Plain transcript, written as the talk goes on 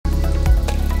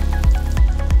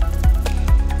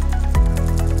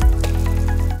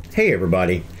Hey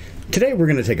everybody, today we're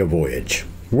going to take a voyage.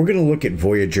 We're going to look at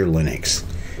Voyager Linux.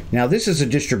 Now this is a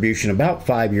distribution about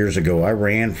 5 years ago I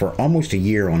ran for almost a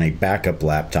year on a backup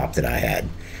laptop that I had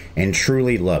and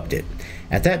truly loved it.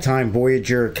 At that time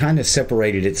Voyager kind of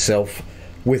separated itself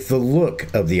with the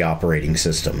look of the operating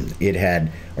system. It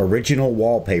had original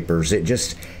wallpapers.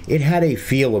 It had a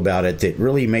feel about it that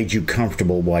really made you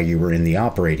comfortable while you were in the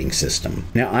operating system.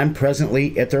 Now I'm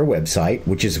presently at their website,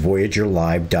 which is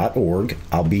voyagerlive.org.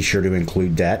 I'll be sure to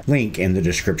include that link in the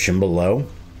description below.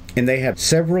 And they have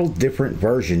several different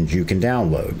versions you can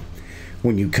download.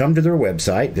 When you come to their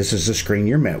website, this is the screen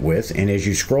you're met with, and as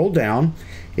you scroll down,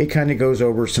 it kind of goes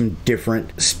over some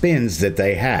different spins that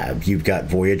they have. You've got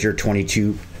Voyager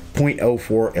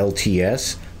 22.04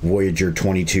 LTS, Voyager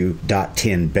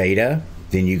 22.10 beta,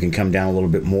 then you can come down a little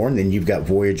bit more, and then you've got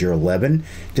Voyager 11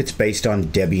 that's based on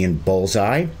Debian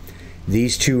Bullseye.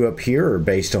 These two up here are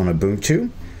based on Ubuntu.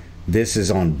 This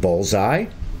is on Bullseye.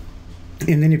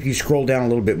 And then if you scroll down a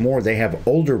little bit more, they have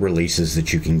older releases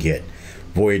that you can get.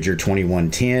 Voyager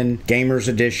 2110 Gamers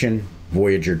Edition,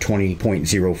 Voyager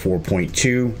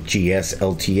 20.04.2 GS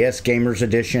LTS Gamers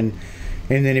Edition,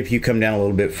 and then if you come down a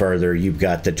little bit further, you've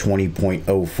got the 20.04.2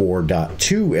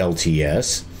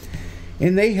 LTS,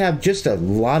 and they have just a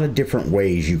lot of different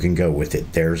ways you can go with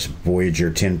it. There's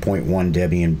Voyager 10.1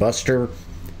 Debian Buster,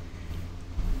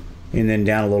 and then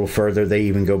down a little further they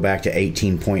even go back to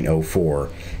 18.04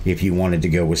 if you wanted to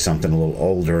go with something a little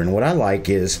older. And what I like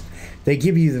is they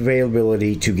give you the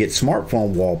availability to get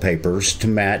smartphone wallpapers to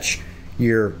match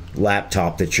your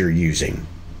laptop that you're using.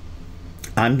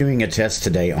 I'm doing a test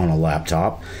today on a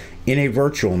laptop in a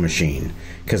virtual machine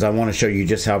because I want to show you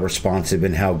just how responsive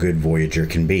and how good Voyager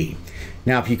can be.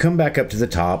 Now if you come back up to the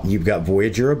top, you've got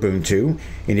Voyager Ubuntu,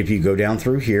 and if you go down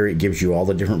through here it gives you all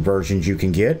the different versions you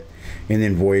can get, and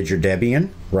then Voyager Debian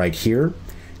right here.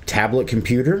 Tablet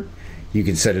computer, you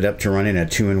can set it up to run in a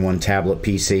 2-in-1 tablet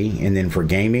PC, and then for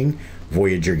gaming,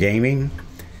 Voyager Gaming,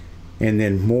 and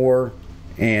then more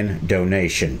and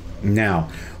donation. Now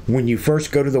when you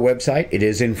first go to the website, it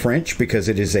is in French because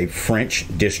it is a French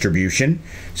distribution,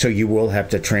 so you will have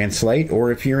to translate, or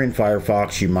if you're in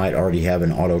Firefox you might already have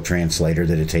an auto translator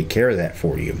that'll take care of that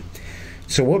for you.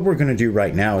 So what we're going to do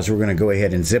right now is we're going to go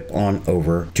ahead and zip on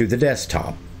over to the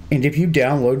desktop, and if you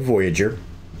download Voyager,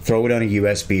 throw it on a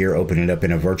USB or open it up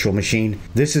in a virtual machine,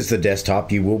 this is the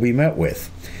desktop you will be met with.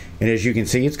 And as you can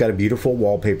see, it's got a beautiful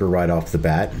wallpaper right off the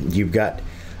bat. You've got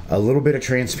a little bit of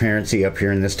transparency up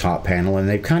here in this top panel, and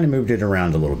they've kind of moved it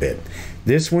around a little bit.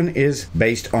 This one is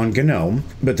based on GNOME,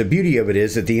 but the beauty of it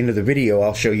is at the end of the video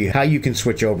I'll show you how you can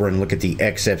switch over and look at the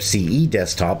XFCE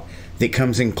desktop that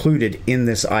comes included in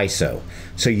this ISO.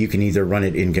 So you can either run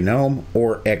it in GNOME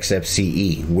or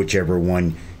XFCE, whichever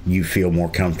one you feel more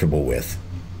comfortable with.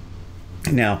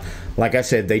 Now, like I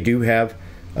said, they do have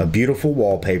a beautiful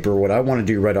wallpaper. What I want to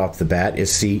do right off the bat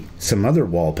is see some other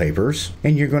wallpapers,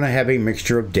 and you're going to have a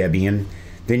mixture of Debian,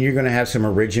 then you're going to have some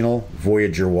original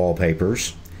Voyager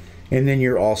wallpapers, and then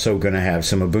you're also going to have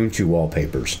some Ubuntu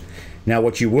wallpapers. Now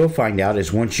what you will find out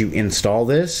is once you install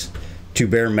this to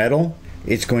bare metal,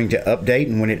 it's going to update,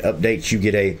 and when it updates you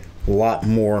get a lot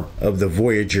more of the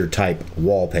Voyager type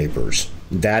wallpapers.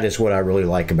 That is what I really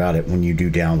like about it when you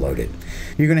do download it.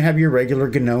 You're going to have your regular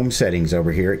GNOME settings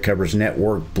over here. It covers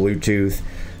network, Bluetooth,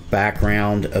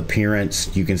 background,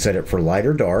 appearance. You can set it for light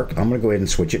or dark. I'm going to go ahead and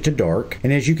switch it to dark.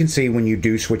 And as you can see, when you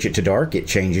do switch it to dark, it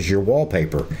changes your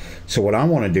wallpaper. So what I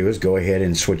want to do is go ahead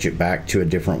and switch it back to a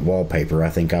different wallpaper. I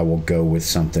think I will go with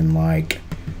something like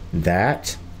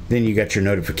that. Then you got your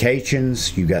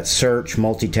notifications, you got search,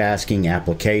 multitasking,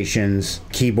 applications,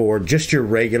 keyboard, just your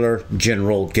regular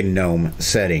general GNOME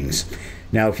settings.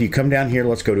 Now if you come down here,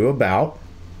 let's go to About.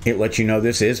 It lets you know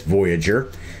this is Voyager.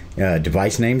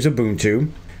 Device name's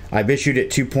Ubuntu. I've issued it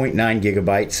 2.9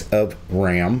 gigabytes of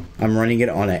RAM. I'm running it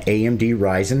on an AMD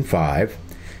Ryzen 5.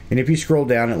 And if you scroll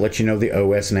down, it lets you know the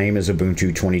OS name is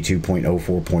Ubuntu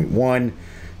 22.04.1.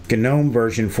 GNOME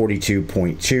version 42.2,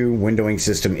 windowing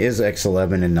system is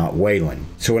X11 and not Wayland.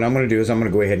 So what I'm going to do is I'm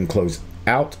going to go ahead and close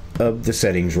out of the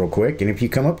settings real quick, and if you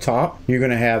come up top, you're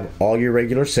going to have all your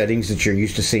regular settings that you're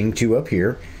used to seeing up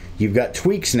here. You've got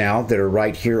tweaks now that are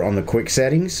right here on the quick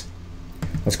settings.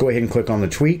 Let's go ahead and click on the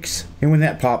tweaks, and when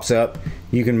that pops up,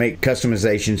 you can make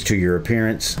customizations to your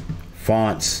appearance,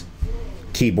 fonts,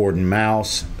 keyboard and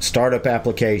mouse, startup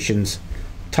applications,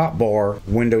 top bar,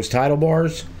 Windows title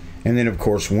bars, and then of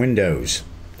course Windows.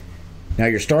 Now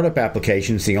your startup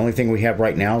applications, the only thing we have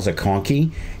right now is a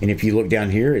conky, and if you look down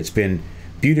here, it's been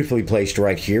beautifully placed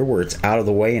right here where it's out of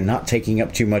the way and not taking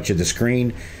up too much of the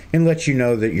screen. and lets you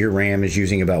know that your RAM is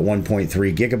using about 1.3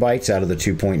 gigabytes out of the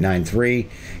 2.93,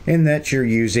 and that you're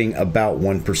using about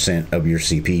 1% of your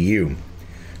CPU.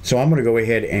 So I'm going to go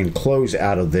ahead and close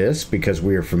out of this because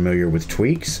we are familiar with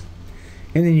tweaks.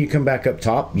 And then you come back up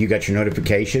top, you got your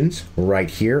notifications right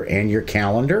here and your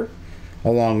calendar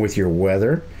along with your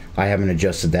weather. I haven't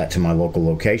adjusted that to my local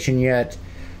location yet,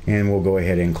 and we'll go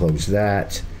ahead and close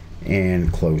that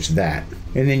and close that.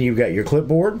 And then you've got your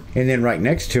clipboard, and then right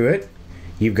next to it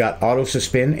you've got auto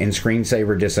suspend and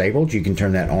screensaver disabled. You can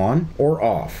turn that on or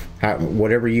off,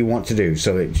 whatever you want to do.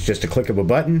 So it's just a click of a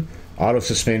button, auto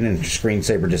suspend and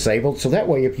screensaver disabled. So that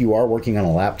way if you are working on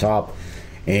a laptop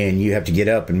and you have to get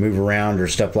up and move around or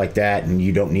stuff like that and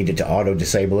you don't need it to auto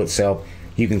disable itself,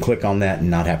 you can click on that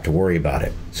and not have to worry about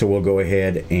it. So we'll go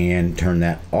ahead and turn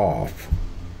that off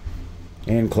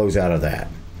and close out of that.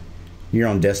 You're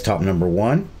on desktop number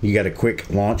 1. You got a quick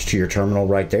launch to your terminal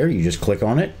right there. You just click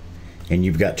on it and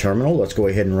you've got terminal. Let's go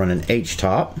ahead and run an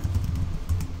htop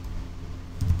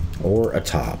or a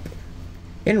top.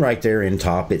 And right there in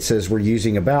top it says we're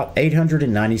using about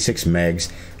 896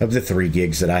 megs of the 3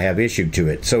 gigs that I have issued to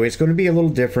it. So it's going to be a little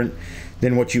different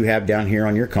than what you have down here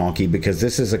on your Conky, because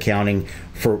this is accounting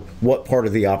for what part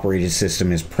of the operating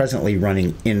system is presently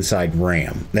running inside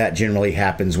RAM. That generally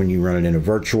happens when you run it in a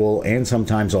virtual and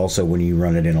sometimes also when you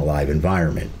run it in a live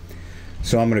environment.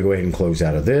 So I'm going to go ahead and close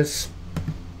out of this.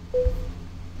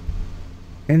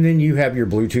 And then you have your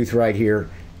Bluetooth right here,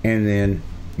 and then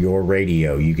your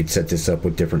radio. You could set this up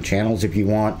with different channels if you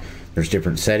want. There's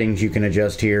different settings you can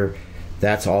adjust here.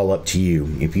 That's all up to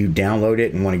you. If you download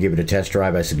it and want to give it a test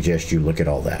drive, I suggest you look at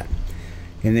all that.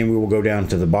 And then we will go down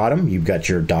to the bottom. You've got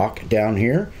your dock down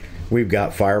here. We've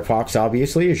got Firefox,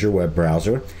 obviously, as your web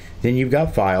browser. Then you've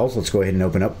got files. Let's go ahead and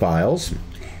open up files.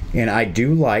 And I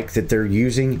do like that they're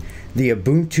using the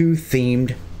Ubuntu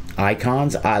themed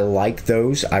icons. I like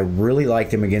those. I really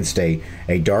like them against a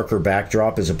darker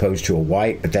backdrop as opposed to a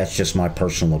white, but that's just my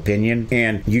personal opinion.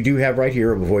 And you do have right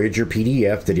here a Voyager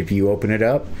PDF that if you open it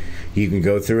up, you can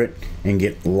go through it and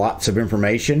get lots of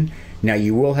information. Now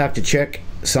you will have to check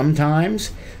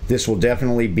sometimes. This will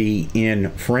definitely be in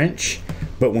French,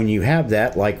 but when you have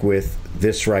that, like with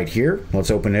this right here, let's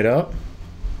open it up,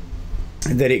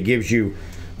 that it gives you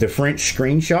the French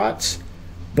screenshots,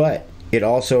 but it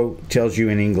also tells you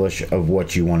in English of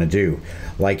what you want to do.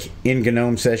 Like in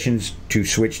GNOME sessions, to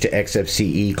switch to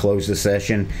XFCE, close the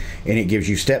session, and it gives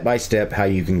you step by step how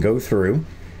you can go through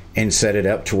and set it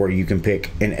up to where you can pick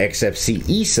an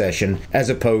XFCE session as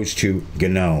opposed to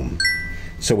GNOME.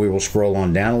 So we will scroll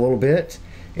on down a little bit,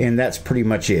 and that's pretty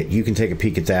much it. You can take a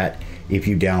peek at that if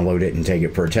you download it and take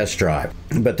it for a test drive.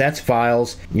 But that's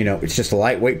files. You know, it's just a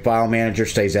lightweight file manager,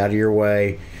 stays out of your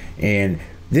way, and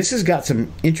this has got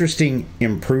some interesting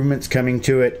improvements coming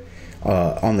to it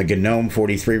on the GNOME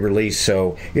 43 release,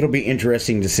 so it'll be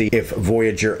interesting to see if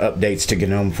Voyager updates to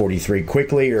GNOME 43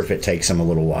 quickly or if it takes them a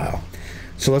little while.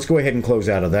 So let's go ahead and close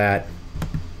out of that.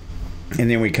 And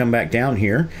then we come back down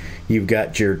here. You've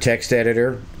got your text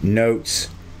editor, notes,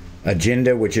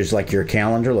 agenda, which is like your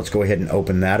calendar. Let's go ahead and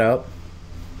open that up.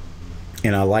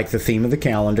 And I like the theme of the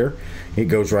calendar. It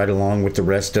goes right along with the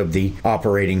rest of the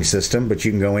operating system, but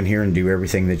you can go in here and do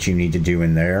everything that you need to do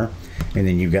in there. And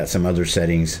then you've got some other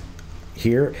settings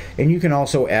here. And you can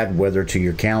also add weather to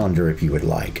your calendar if you would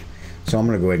like. So I'm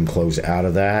going to go ahead and close out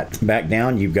of that. Back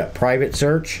down, you've got private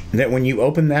search. That when you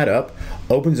open that up,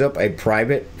 opens up a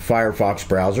private Firefox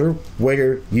browser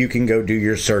where you can go do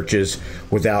your searches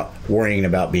without worrying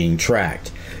about being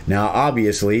tracked. Now,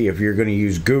 obviously, if you're going to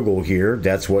use Google here,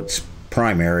 that's what's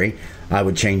primary. I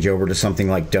would change over to something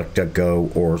like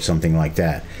DuckDuckGo or something like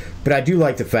that. But I do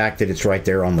like the fact that it's right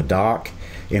there on the dock.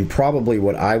 And probably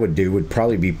what I would do would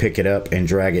probably be pick it up and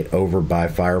drag it over by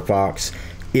Firefox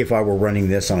if I were running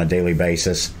this on a daily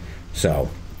basis. So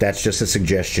that's just a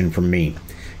suggestion from me.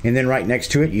 And then right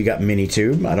next to it, you got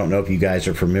Minitube. I don't know if you guys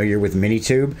are familiar with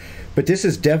Minitube, but this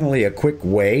is definitely a quick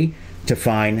way to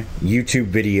find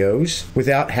YouTube videos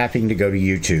without having to go to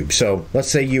YouTube. So let's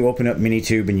say you open up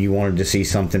Minitube and you wanted to see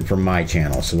something from my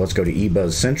channel. So let's go to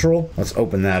eBuzz Central. Let's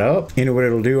open that up. And what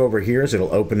it'll do over here is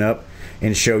it'll open up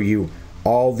and show you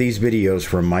all these videos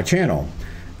from my channel.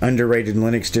 Underrated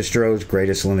Linux distros,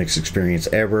 greatest Linux experience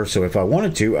ever. So if I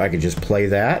wanted to, I could just play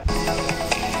that.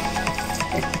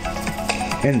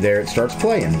 And there it starts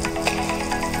playing.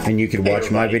 And you could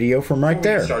watch my video from right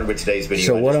there.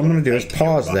 So what I'm going to do is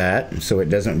pause that so it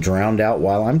doesn't drown out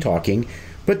while I'm talking.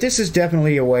 But this is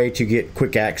definitely a way to get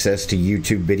quick access to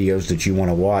YouTube videos that you want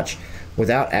to watch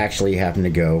without actually having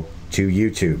to go to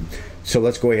YouTube. So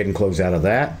let's go ahead and close out of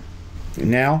that.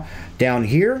 Now, down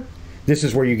here, This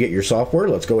is where you get your software.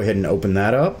 Let's go ahead and open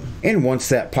that up. And once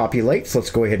that populates, let's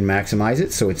go ahead and maximize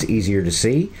it so it's easier to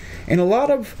see. And a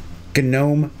lot of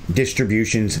GNOME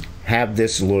distributions have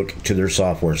this look to their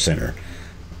software center.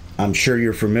 I'm sure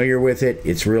you're familiar with it.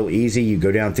 It's real easy. You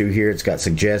go down through here. It's got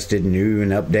suggested, new,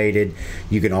 and updated.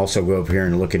 You can also go up here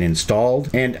and look at installed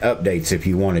and updates if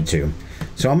you wanted to.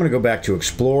 So I'm going to go back to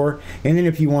Explore. And then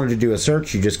if you wanted to do a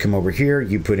search, you just come over here.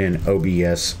 You put in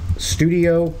OBS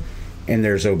Studio. And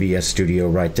there's OBS Studio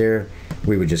right there.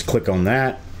 We would just click on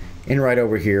that. And right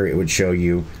over here, it would show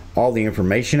you all the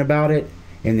information about it.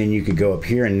 And then you could go up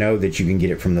here and know that you can get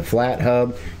it from the Flat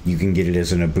Hub. You can get it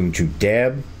as an Ubuntu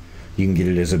Deb. You can get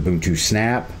it as Ubuntu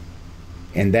Snap,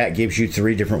 and that gives you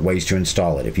 3 different ways to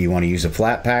install it. If you want to use a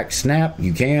Flatpak Snap,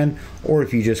 you can, or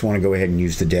if you just want to go ahead and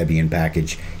use the Debian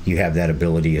package, you have that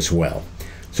ability as well.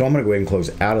 So I'm going to go ahead and close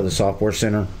out of the Software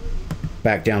Center.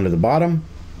 Back down to the bottom,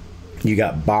 you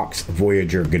got Box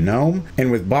Voyager GNOME,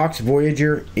 and with Box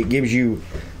Voyager, it gives you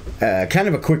kind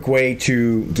of a quick way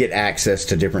to get access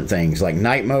to different things. Like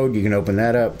night mode, you can open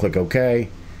that up, click OK,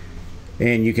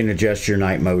 and you can adjust your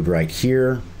night mode right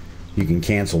here. You can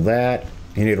cancel that,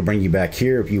 and it'll bring you back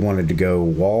here. If you wanted to go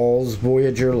Walls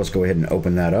Voyager, let's go ahead and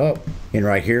open that up. And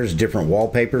right here's different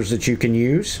wallpapers that you can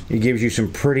use. It gives you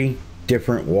some pretty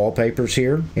different wallpapers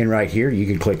here. And right here, you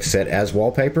can click Set as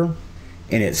Wallpaper,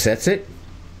 and it sets it.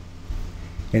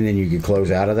 And then you can close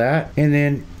out of that. And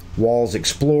then Walls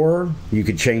Explorer, you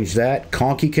could change that.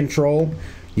 Conky Control,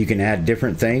 you can add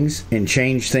different things and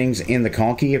change things in the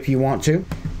Conky if you want to.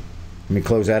 Let me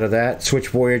close out of that. Switch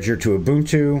Voyager to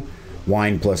Ubuntu.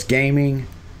 Wine Plus Gaming,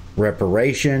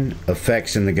 Reparation,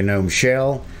 Effects in the GNOME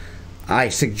Shell. I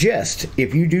suggest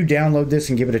if you do download this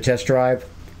and give it a test drive,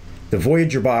 the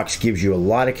Voyager box gives you a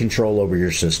lot of control over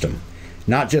your system.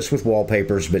 Not just with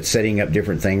wallpapers, but setting up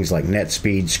different things like net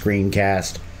speed,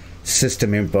 screencast,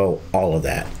 system info, all of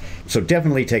that. So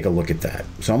definitely take a look at that.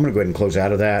 So I'm going to go ahead and close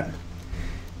out of that.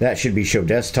 That should be Show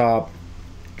Desktop,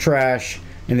 Trash,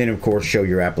 and then of course Show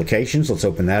Your Applications. Let's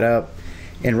open that up.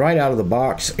 And right out of the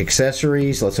box,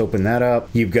 accessories, let's open that up.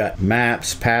 You've got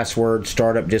maps, password,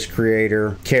 startup disk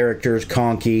creator, characters,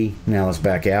 Conky. Now let's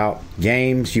back out.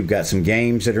 Games, you've got some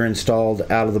games that are installed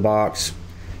out of the box.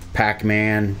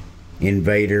 Pac-Man,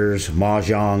 Invaders,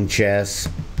 Mahjong, chess.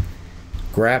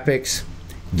 Graphics,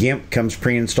 Gimp comes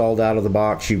pre-installed out of the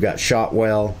box. You've got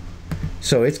Shotwell.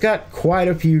 So it's got quite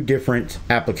a few different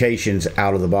applications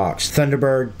out of the box.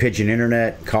 Thunderbird, Pigeon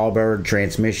Internet, Callbird,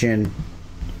 Transmission.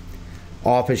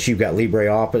 Office, you've got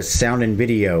LibreOffice. Sound and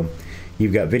video,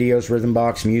 you've got Videos,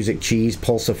 Rhythmbox, Music, Cheese,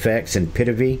 Pulse Effects, and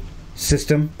Pitavi.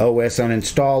 System, OS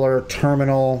Uninstaller,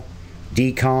 Terminal,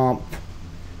 Decomp,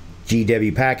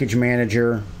 GW Package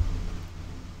Manager,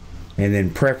 and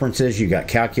then Preferences, you got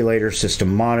Calculator,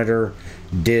 System Monitor,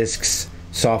 Disks,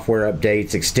 Software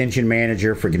Updates, Extension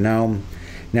Manager for GNOME.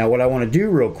 Now what I want to do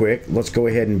real quick, let's go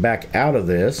ahead and back out of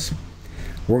this.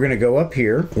 We're going to go up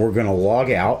here. We're going to log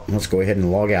out. Let's go ahead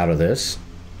and log out of this.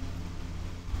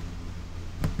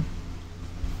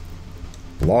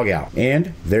 Log out.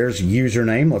 And there's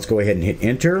username. Let's go ahead and hit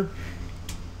enter.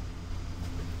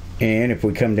 And if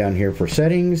we come down here for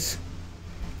settings,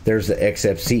 there's the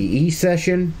XFCE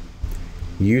session.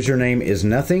 Username is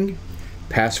nothing.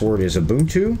 Password is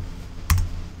Ubuntu.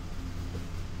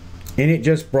 And it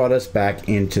just brought us back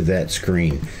into that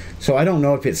screen. So I don't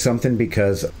know if it's something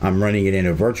because I'm running it in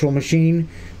a virtual machine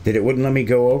that it wouldn't let me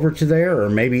go over to there, or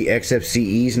maybe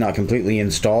XFCE is not completely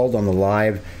installed on the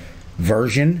live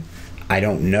version. I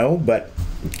don't know, but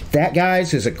that,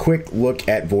 guys, is a quick look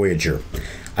at Voyager.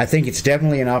 I think it's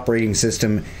definitely an operating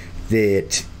system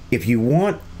that if you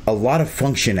want a lot of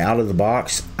function out of the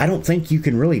box, I don't think you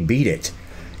can really beat it.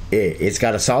 It's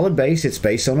got a solid base. It's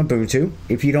based on Ubuntu.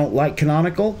 If you don't like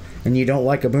Canonical and you don't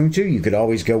like Ubuntu, you could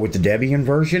always go with the Debian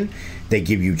version. They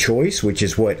give you choice, which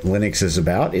is what Linux is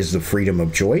about, is the freedom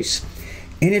of choice.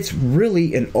 And it's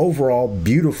really an overall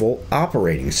beautiful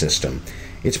operating system.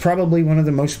 It's probably one of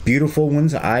the most beautiful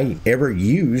ones I ever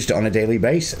used on a daily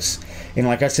basis. And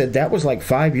like I said, that was like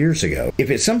 5 years ago. If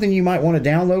it's something you might want to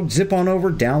download, zip on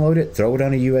over, download it, throw it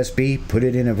on a USB, put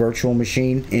it in a virtual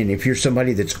machine. And if you're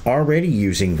somebody that's already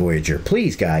using Voyager,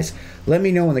 please, guys, let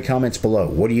me know in the comments below.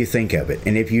 What do you think of it?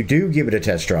 And if you do give it a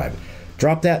test drive,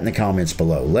 drop that in the comments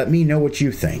below. Let me know what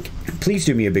you think. Please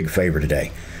do me a big favor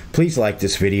today. Please like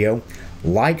this video.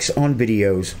 Likes on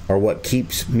videos are what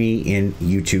keeps me in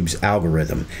YouTube's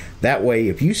algorithm. That way,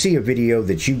 if you see a video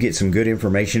that you get some good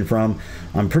information from,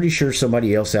 I'm pretty sure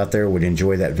somebody else out there would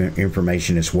enjoy that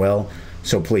information as well.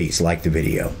 So please like the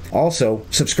video. Also,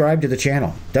 subscribe to the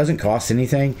channel. Doesn't cost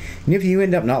anything. And if you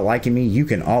end up not liking me, you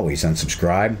can always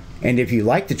unsubscribe. And if you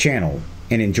like the channel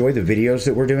and enjoy the videos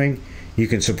that we're doing, you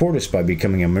can support us by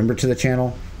becoming a member to the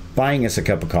channel, buying us a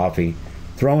cup of coffee,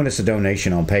 throwing us a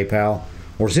donation on PayPal,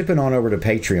 or zipping on over to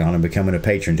Patreon and becoming a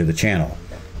patron to the channel.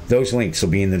 Those links will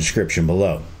be in the description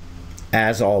below.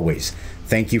 As always,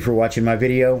 thank you for watching my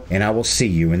video, and I will see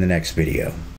you in the next video.